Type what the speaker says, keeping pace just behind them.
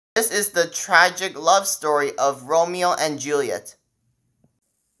This is the tragic love story of Romeo and Juliet.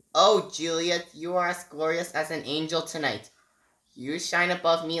 Oh, Juliet, you are as glorious as an angel tonight. You shine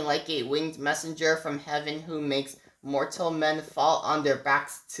above me like a winged messenger from heaven who makes mortal men fall on their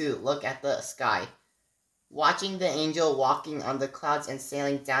backs to look at the sky, watching the angel walking on the clouds and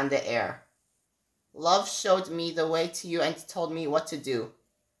sailing down the air. Love showed me the way to you and told me what to do.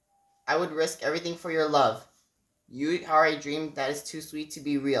 I would risk everything for your love. You are a dream that is too sweet to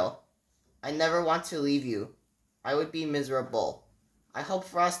be real. I never want to leave you. I would be miserable. I hope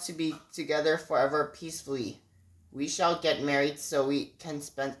for us to be together forever peacefully. We shall get married so we can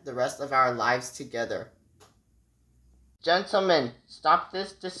spend the rest of our lives together. Gentlemen, stop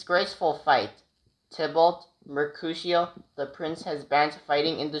this disgraceful fight. Tybalt, Mercutio, the prince has banned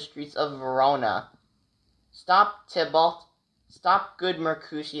fighting in the streets of Verona. Stop, Tybalt. Stop, good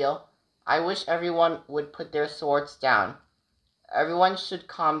Mercutio. I wish everyone would put their swords down. Everyone should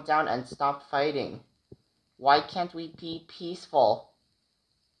calm down and stop fighting. Why can't we be peaceful?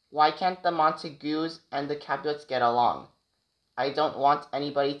 Why can't the Montagues and the Capulets get along? I don't want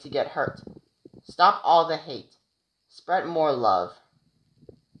anybody to get hurt. Stop all the hate. Spread more love.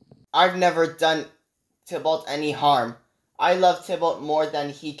 I've never done Tybalt any harm. I love Tybalt more than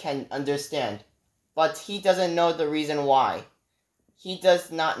he can understand. But he doesn't know the reason why. He does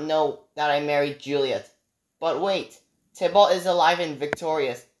not know that I married Juliet. But wait, Tybalt is alive and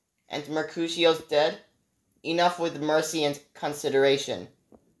victorious, and Mercutio's dead? Enough with mercy and consideration.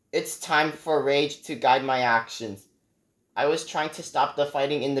 It's time for rage to guide my actions. I was trying to stop the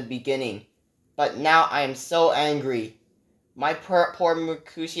fighting in the beginning, but now I am so angry. My poor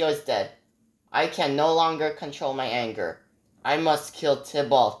Mercutio is dead. I can no longer control my anger. I must kill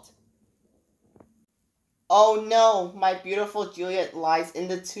Tybalt. Oh no, my beautiful Juliet lies in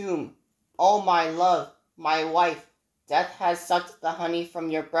the tomb. Oh my love, my wife. Death has sucked the honey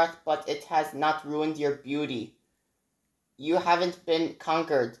from your breath, but it has not ruined your beauty. You haven't been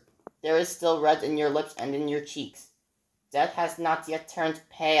conquered. There is still red in your lips and in your cheeks. Death has not yet turned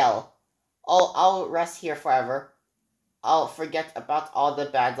pale. Oh, I'll rest here forever. I'll forget about all the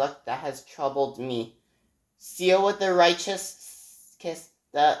bad luck that has troubled me. Seal with the righteous kiss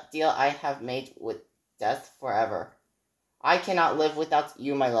the deal I have made with death forever. I cannot live without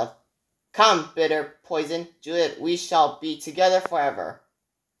you, my love. Come, bitter poison, Juliet, we shall be together forever.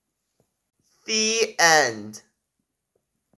 The end.